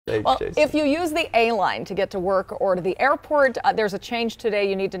Thanks, Well, Jason. if you use the A line to get to work or to the airport, there's a change today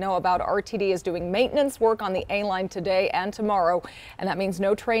you need to know about. RTD is doing maintenance work on the A line today and tomorrow, and that means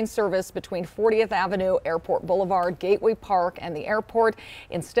no train service between 40th Avenue, Airport Boulevard, Gateway Park, and the airport.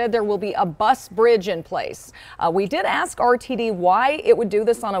 Instead, there will be a bus bridge in place. We did ask RTD why it would do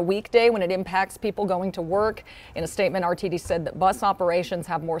this on a weekday when it impacts people going to work. In a statement, RTD said that bus operations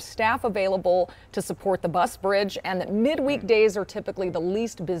have more staff available to support the bus bridge and that midweek days are typically the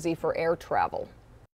least busy for air travel.